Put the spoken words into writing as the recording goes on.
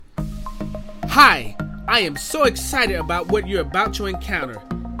Hi, I am so excited about what you're about to encounter.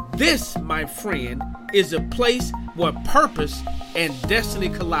 This, my friend, is a place where purpose and destiny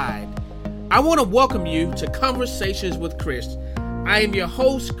collide. I want to welcome you to Conversations with Chris. I am your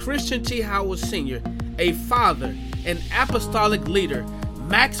host, Christian T. Howard Sr., a father, an apostolic leader,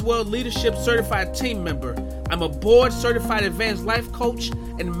 Maxwell Leadership Certified Team Member. I'm a board certified advanced life coach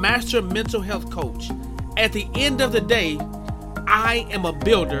and master mental health coach. At the end of the day, I am a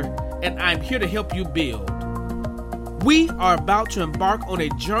builder and I'm here to help you build. We are about to embark on a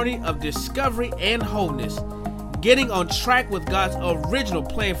journey of discovery and wholeness, getting on track with God's original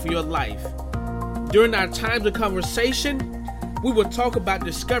plan for your life. During our times of conversation, we will talk about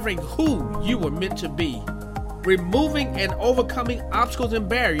discovering who you were meant to be, removing and overcoming obstacles and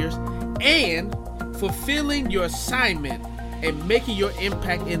barriers, and fulfilling your assignment and making your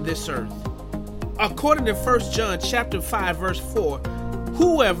impact in this earth. According to 1 John chapter 5, verse 4,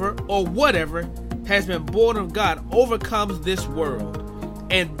 whoever or whatever has been born of God overcomes this world.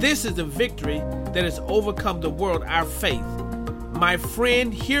 And this is the victory that has overcome the world, our faith. My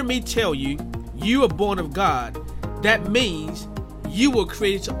friend, hear me tell you, you are born of God. That means you were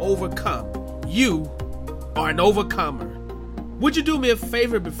created to overcome. You are an overcomer. Would you do me a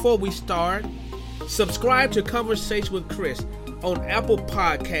favor before we start? Subscribe to Conversation with Chris on Apple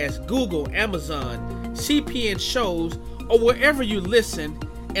Podcasts, Google, Amazon, CPN shows, or wherever you listen.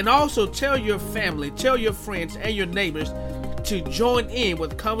 And also tell your family, tell your friends and your neighbors to join in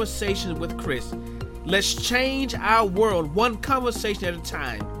with Conversations with Chris. Let's change our world one conversation at a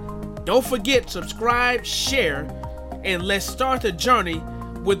time. Don't forget, subscribe, share, and let's start the journey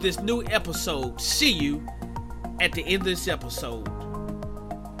with this new episode. See you at the end of this episode.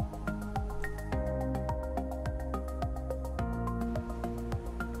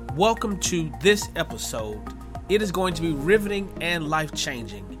 Welcome to this episode. It is going to be riveting and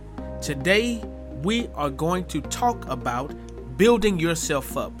life-changing. Today, we are going to talk about building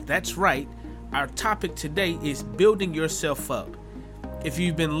yourself up. That's right. Our topic today is building yourself up. If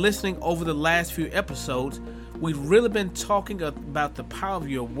you've been listening over the last few episodes, we've really been talking about the power of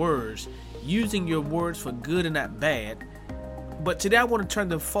your words, using your words for good and not bad. But today I want to turn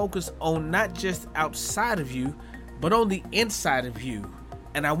the focus on not just outside of you, but on the inside of you.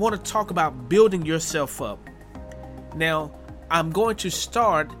 And I want to talk about building yourself up. Now, I'm going to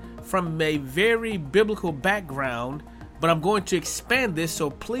start from a very biblical background, but I'm going to expand this, so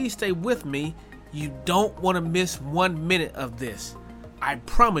please stay with me. You don't want to miss 1 minute of this. I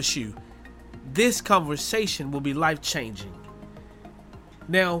promise you, this conversation will be life-changing.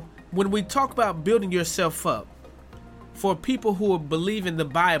 Now, when we talk about building yourself up, for people who believe in the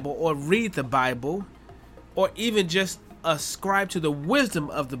Bible or read the Bible, or even just ascribe to the wisdom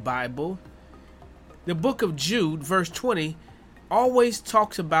of the Bible, the book of Jude, verse 20, always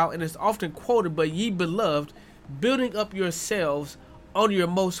talks about, and is often quoted, but ye beloved, building up yourselves on your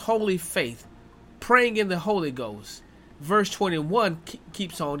most holy faith, praying in the Holy Ghost. Verse 21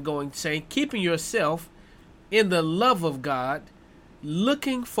 keeps on going, saying, keeping yourself in the love of God,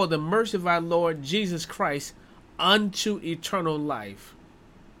 looking for the mercy of our Lord Jesus Christ unto eternal life.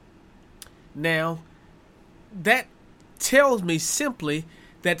 Now, that tells me simply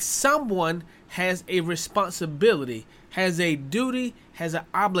that someone has a responsibility, has a duty, has an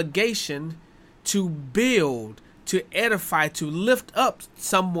obligation to build, to edify, to lift up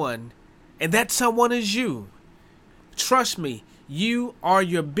someone, and that someone is you. Trust me, you are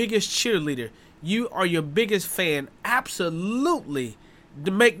your biggest cheerleader. You are your biggest fan. Absolutely.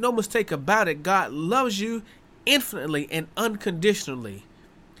 To make no mistake about it, God loves you infinitely and unconditionally.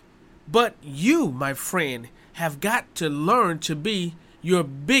 But you, my friend, have got to learn to be your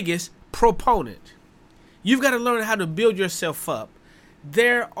biggest proponent. You've got to learn how to build yourself up.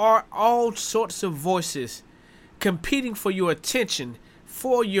 There are all sorts of voices competing for your attention,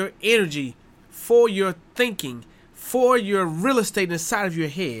 for your energy, for your thinking, for your real estate inside of your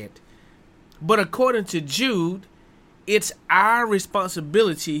head. But according to Jude, it's our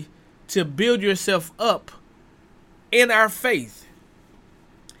responsibility to build yourself up in our faith.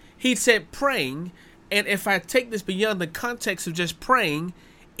 He said praying, and if I take this beyond the context of just praying,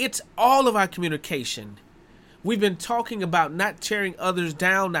 it's all of our communication. We've been talking about not tearing others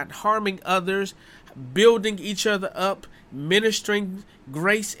down, not harming others, building each other up, ministering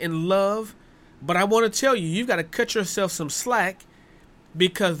grace and love. But I want to tell you, you've got to cut yourself some slack,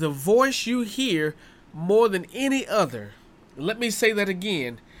 because the voice you hear more than any other, let me say that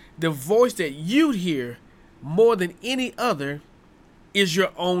again, the voice that you hear more than any other is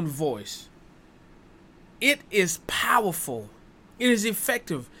your own voice. It is powerful. It is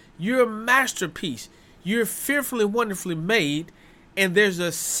effective. You're a masterpiece. You're fearfully, wonderfully made, and there's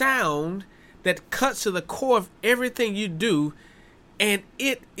a sound that cuts to the core of everything you do, and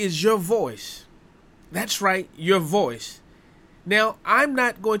it is your voice. That's right, your voice. Now, I'm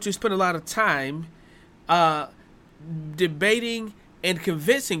not going to spend a lot of time debating and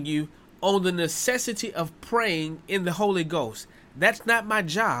convincing you on the necessity of praying in the Holy Ghost. That's not my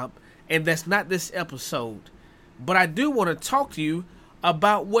job, and that's not this episode. But I do want to talk to you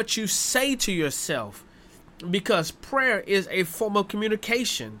about what you say to yourself, because prayer is a form of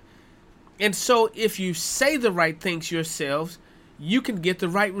communication. And so if you say the right things to yourselves, you can get the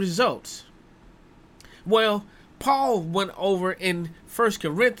right results. Well, Paul went over in 1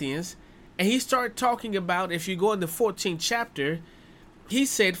 Corinthians, and he started talking about, if you go in the 14th chapter, he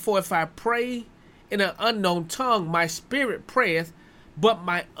said, "For if I pray in an unknown tongue, my spirit prayeth, but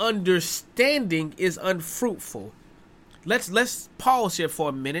my understanding is unfruitful." Let's pause here for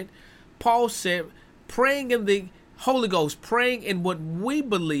a minute. Paul said, praying in the Holy Ghost, praying in what we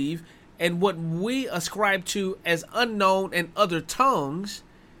believe and what we ascribe to as unknown and other tongues,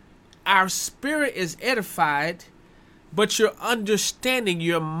 our spirit is edified, but your understanding,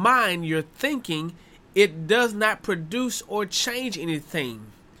 your mind, your thinking, it does not produce or change anything.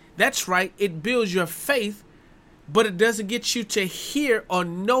 That's right, it builds your faith, but it doesn't get you to hear or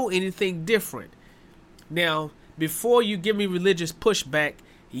know anything different. Now, before you give me religious pushback,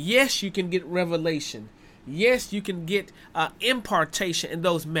 yes, you can get revelation. Yes, you can get impartation in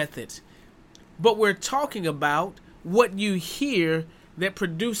those methods. But we're talking about what you hear that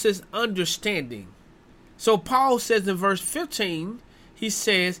produces understanding. So Paul says in verse 15, he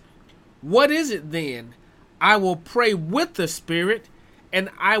says, "What is it then? I will pray with the Spirit, and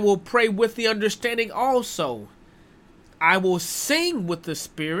I will pray with the understanding also. I will sing with the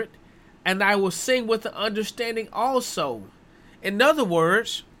Spirit, and I will sing with the understanding also." In other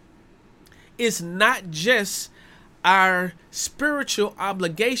words, it's not just our spiritual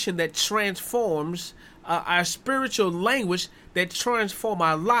obligation that transforms our spiritual language that transforms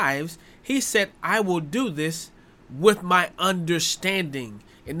our lives. He said, "I will do this with my understanding."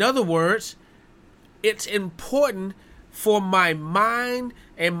 In other words, it's important for my mind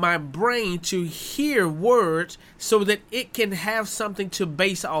and my brain to hear words so that it can have something to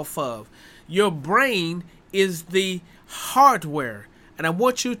base off of. Your brain is the hardware, and I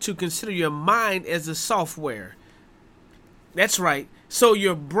want you to consider your mind as the software. That's right. So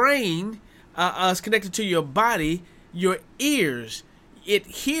your brain is connected to your body, your ears. It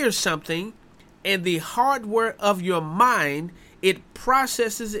hears something, and the hardware of your mind, it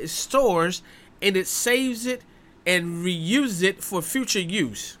processes, it stores, and it saves it and reuses it for future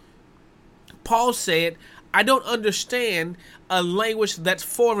use. Paul said, "I don't understand a language that's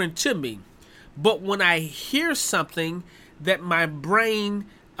foreign to me, but when I hear something that my brain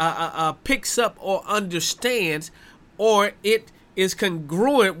picks up or understands, or it is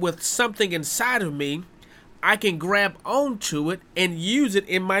congruent with something inside of me, I can grab onto it and use it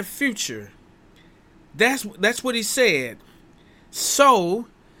in my future." That's what he said. So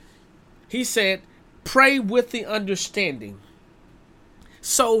he said, pray with the understanding.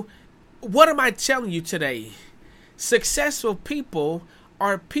 So what am I telling you today? Successful people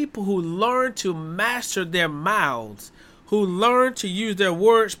are people who learn to master their mouths, who learn to use their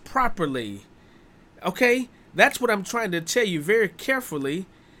words properly. Okay? That's what I'm trying to tell you very carefully.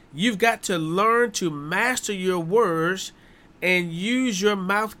 You've got to learn to master your words and use your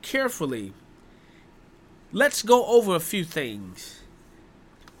mouth carefully. Let's go over a few things.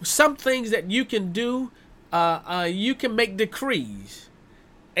 Some things that you can do, you can make decrees.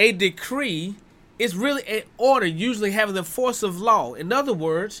 A decree is really an order, usually having the force of law. In other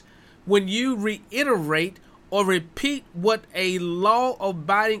words, when you reiterate or repeat what a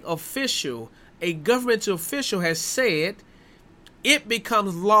law-abiding official, a governmental official has said, it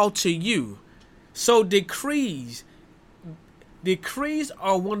becomes law to you. So decrees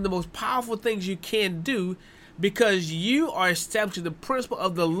are one of the most powerful things you can do, because you are establishing the principle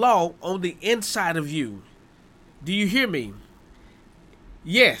of the law on the inside of you. Do you hear me?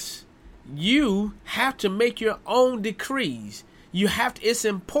 Yes, you have to make your own decrees. It's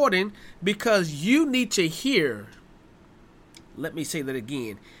important, because you need to hear. Let me say that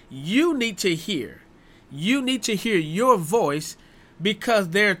again. You need to hear. You need to hear your voice, because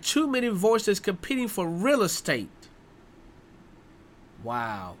there are too many voices competing for real estate.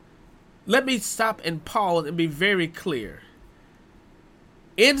 Wow. Let me stop and pause and be very clear.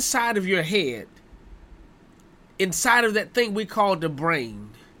 Inside of your head, inside of that thing we call the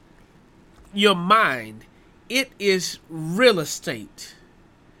brain, your mind, it is real estate.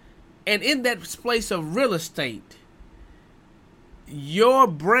 And in that place of real estate, your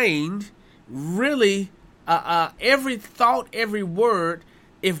brain really, every thought, every word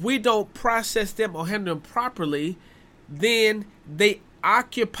if we don't process them or handle them properly, then they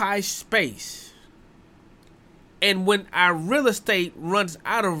occupy space. And when our real estate runs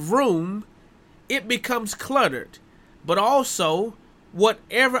out of room, it becomes cluttered. But also,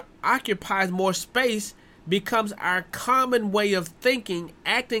 whatever occupies more space becomes our common way of thinking,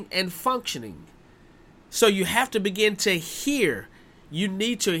 acting, and functioning. So you have to begin to hear. You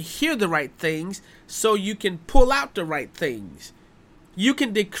need to hear the right things so you can pull out the right things. You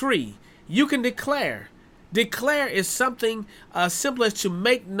can decree. You can declare. Declare is something simple as to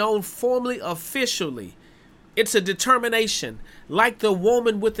make known formally, officially. It's a determination. Like the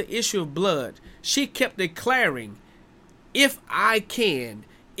woman with the issue of blood. She kept declaring, if I can,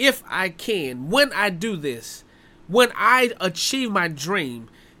 when I do this, when I achieve my dream.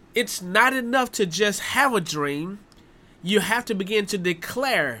 It's not enough to just have a dream. You have to begin to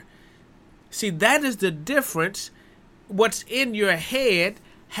declare. See, that is the difference. What's in your head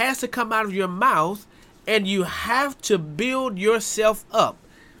has to come out of your mouth, and you have to build yourself up.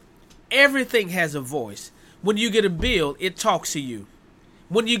 Everything has a voice. When you get a bill, it talks to you.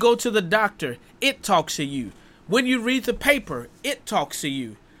 When you go to the doctor, it talks to you. When you read the paper, it talks to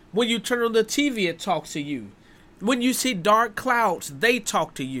you. When you turn on the TV, it talks to you. When you see dark clouds, they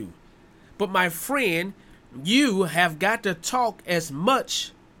talk to you. But my friend, you have got to talk as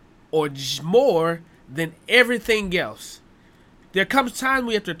much or more than everything else. There comes time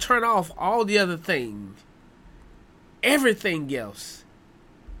we have to turn off all the other things, everything else,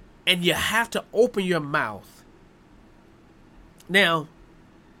 and you have to open your mouth. Now,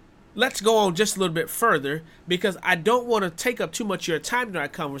 let's go on just a little bit further, because I don't want to take up too much of your time in our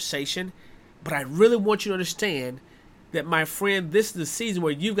conversation, but I really want you to understand that, my friend, this is the season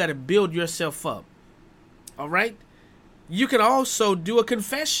where you've got to build yourself up. All right? You can also do a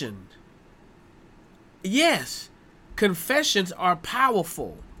confession. Yes, confessions are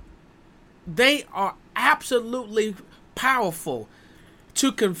powerful. They are absolutely powerful.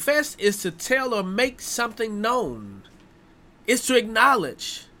 To confess is to tell or make something known. It's to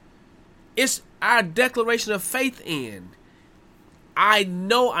acknowledge. It's our declaration of faith in. I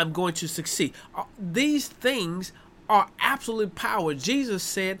know I'm going to succeed. These things are absolutely power. Jesus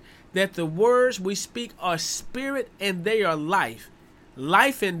said that the words we speak are spirit and they are life.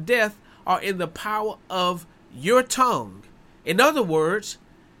 Life and death are in the power of your tongue. In other words,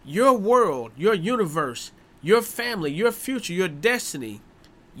 your world, your universe, your family, your future, your destiny,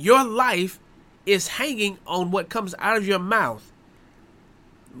 your life is hanging on what comes out of your mouth.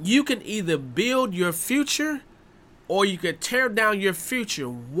 You can either build your future or you can tear down your future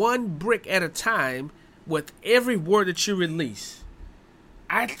one brick at a time with every word that you release.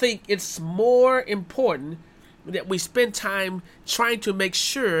 I think it's more important that we spend time trying to make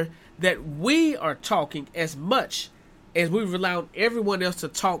sure that we are talking as much as we rely on everyone else to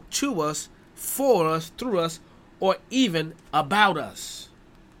talk to us, for us, through us, or even about us.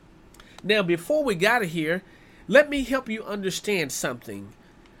 Now, before we got here, let me help you understand something.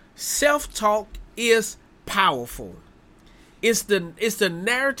 Self-talk is powerful. It's the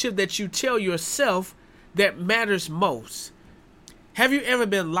narrative that you tell yourself that matters most. Have you ever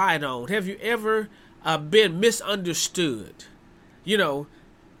been lied on? Have you ever been misunderstood? You know,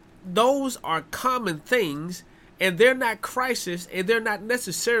 those are common things, and they're not crisis, and they're not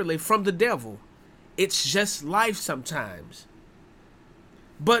necessarily from the devil. It's just life sometimes.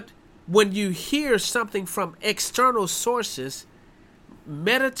 But when you hear something from external sources,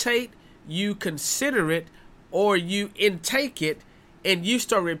 meditate, you consider it, or you intake it, and you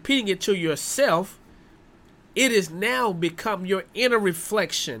start repeating it to yourself, it has now become your inner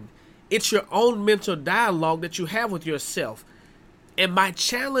reflection. It's your own mental dialogue that you have with yourself. And my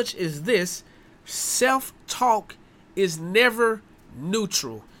challenge is this: self-talk is never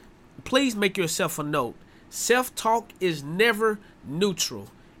neutral. Please make yourself a note. Self-talk is never neutral.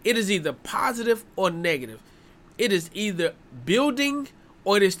 It is either positive or negative. It is either building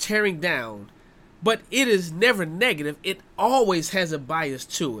or it is tearing down. But it is never negative. It always has a bias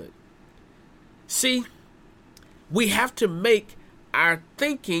to it. See, we have to make our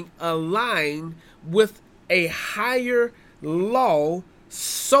thinking align with a higher law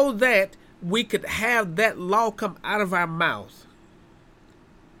so that we could have that law come out of our mouth.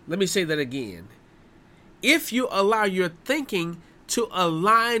 Let me say that again. If you allow your thinking to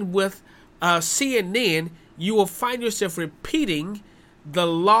align with CNN, you will find yourself repeating the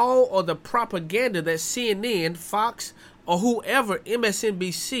law or the propaganda that CNN, Fox, or whoever,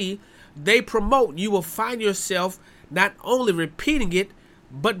 MSNBC, they promote. You will find yourself not only repeating it,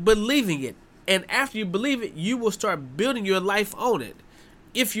 but believing it. And after you believe it, you will start building your life on it.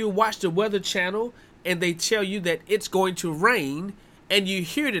 If you watch the Weather Channel and they tell you that it's going to rain, and you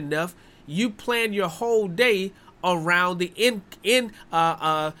hear it enough, you plan your whole day around the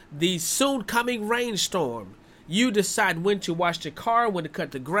soon coming rainstorm. You decide when to wash the car, when to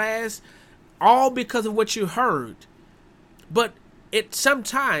cut the grass, all because of what you heard. But at some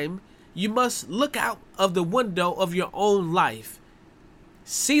time, you must look out of the window of your own life.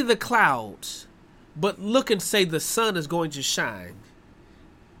 See the clouds, but look and say the sun is going to shine.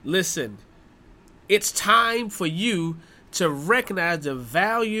 Listen, it's time for you to recognize the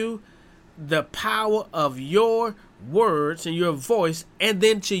value, the power of your words and your voice, and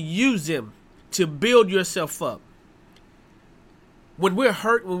then to use them to build yourself up. When we're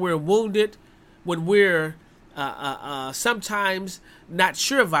hurt, when we're wounded, when we're sometimes not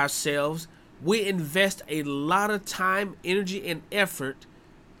sure of ourselves, we invest a lot of time, energy, and effort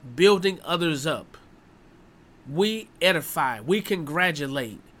building others up. We edify, we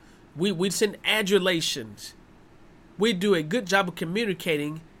congratulate, we send adulations. We do a good job of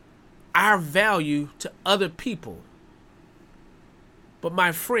communicating our value to other people. But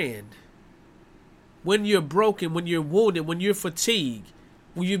my friend, when you're broken, when you're wounded, when you're fatigued,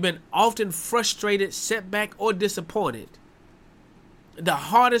 when you've been often frustrated, set back, or disappointed, the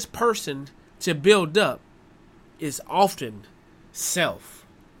hardest person to build up is often self.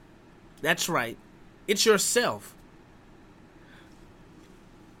 That's right. It's yourself.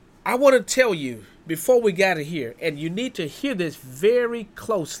 I want to tell you before we got to here, and you need to hear this very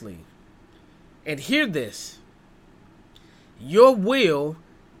closely. And hear this. Your will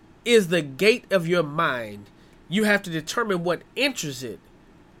is the gate of your mind. You have to determine what enters it.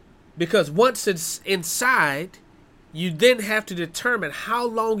 Because once it's inside, you then have to determine how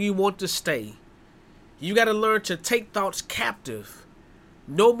long you want to stay. You got to learn to take thoughts captive.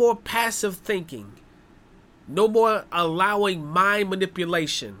 No more passive thinking. No more allowing mind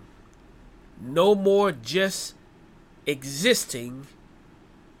manipulation. No more just existing,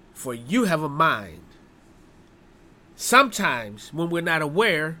 for you have a mind. Sometimes when we're not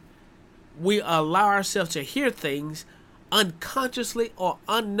aware, we allow ourselves to hear things unconsciously or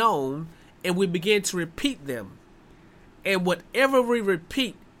unknown, and we begin to repeat them. And whatever we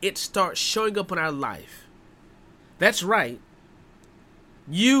repeat, it starts showing up in our life. That's right.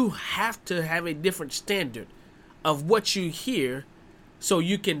 You have to have a different standard of what you hear so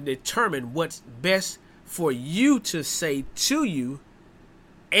you can determine what's best for you to say to you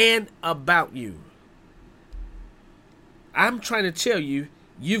and about you. I'm trying to tell you,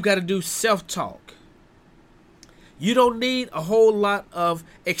 you've got to do self-talk. You don't need a whole lot of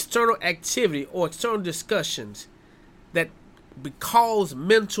external activity or external discussions that cause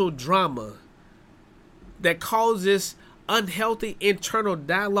mental drama, that causes unhealthy internal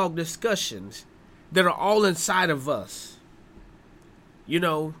dialogue discussions that are all inside of us. You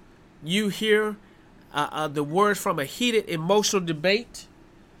know, you hear the words from a heated emotional debate,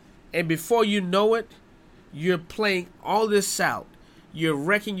 and before you know it, you're playing all this out. You're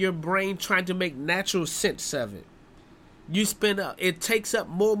wrecking your brain trying to make natural sense of it. It takes up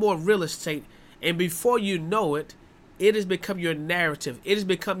more and more real estate, and before you know it, it has become your narrative. It has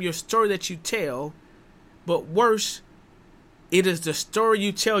become your story that you tell, but worse, it is the story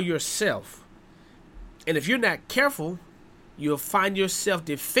you tell yourself. And if you're not careful, you'll find yourself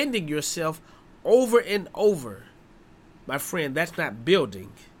defending yourself over and over. My friend, that's not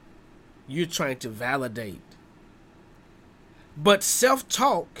building. You're trying to validate. But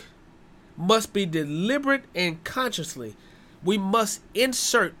self-talk must be deliberate and consciously. We must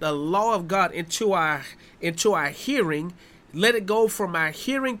insert the law of God into our hearing, let it go from our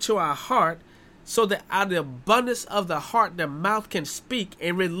hearing to our heart, so that out of the abundance of the heart, the mouth can speak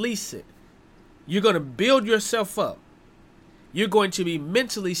and release it. You're going to build yourself up. You're going to be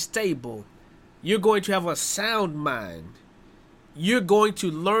mentally stable. You're going to have a sound mind. You're going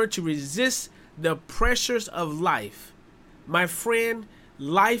to learn to resist the pressures of life. My friend,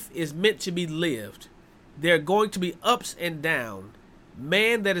 life is meant to be lived. There are going to be ups and downs.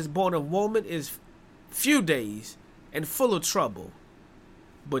 Man that is born of woman is few days and full of trouble.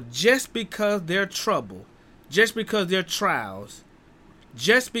 But just because there's trouble, just because there are trials,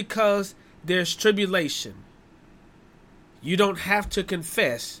 just because there's tribulation, you don't have to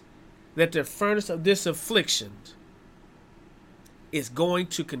confess that the furnace of this affliction is going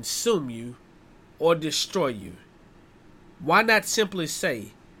to consume you or destroy you. Why not simply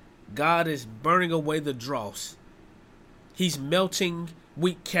say, God is burning away the dross. He's melting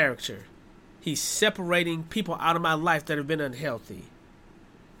weak character. He's separating people out of my life that have been unhealthy.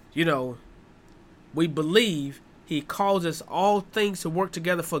 You know, we believe He calls us all things to work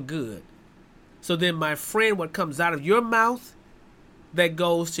together for good. So then, my friend, what comes out of your mouth that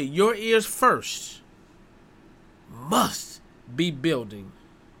goes to your ears first must be building.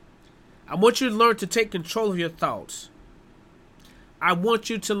 I want you to learn to take control of your thoughts. I want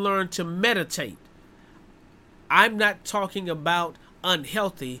you to learn to meditate. I'm not talking about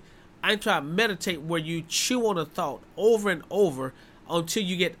unhealthy. I'm trying to meditate where you chew on a thought over and over until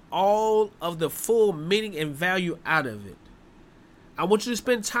you get all of the full meaning and value out of it. I want you to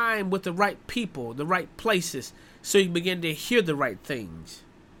spend time with the right people, the right places, so you begin to hear the right things.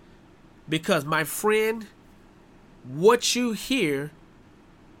 Because, my friend, what you hear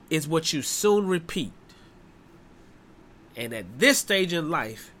is what you soon repeat. And at this stage in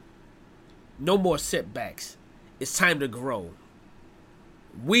life, no more setbacks. It's time to grow.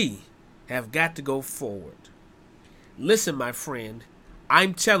 We have got to go forward. Listen, my friend,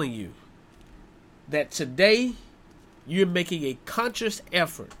 I'm telling you that today you're making a conscious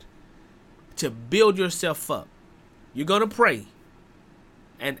effort to build yourself up. You're going to pray.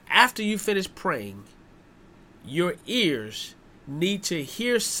 And after you finish praying, your ears need to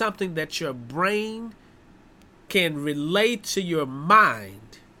hear something that your brain can relate to your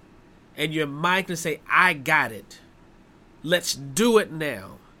mind. And your mind can say, I got it. Let's do it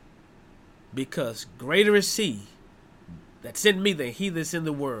now. Because greater is he that's in me than he that's in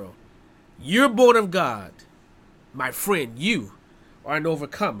the world. You're born of God. My friend, you are an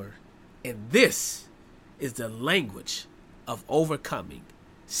overcomer. And this is the language of overcoming.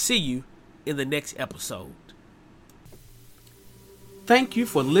 See you in the next episode. Thank you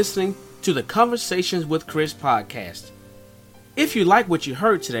for listening to the Conversations with Chris podcast. If you like what you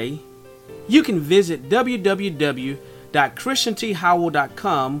heard today, you can visit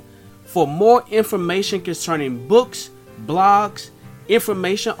www.christianthowell.com for more information concerning books, blogs,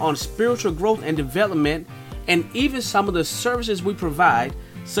 information on spiritual growth and development, and even some of the services we provide,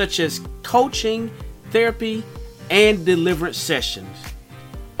 such as coaching, therapy, and deliverance sessions.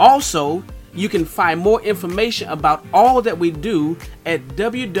 Also, you can find more information about all that we do at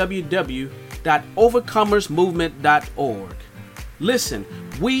www.overcomersmovement.org. Listen,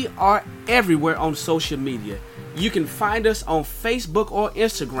 we are everywhere on social media. You can find us on Facebook or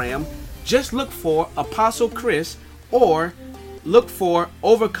Instagram. Just look for Apostle Chris or look for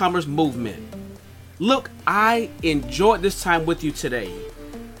Overcomers Movement. Look, I enjoyed this time with you today.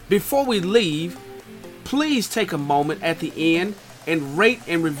 Before we leave, please take a moment at the end and rate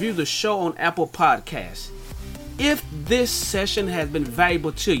and review the show on Apple Podcasts. If this session has been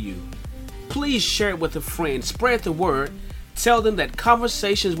valuable to you, please share it with a friend. Spread the word. Tell them that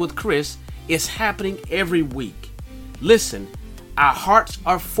Conversations with Chris is happening every week. Listen, our hearts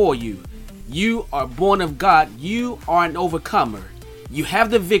are for you. You are born of God. You are an overcomer. You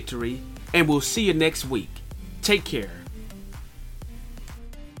have the victory, and we'll see you next week. Take care.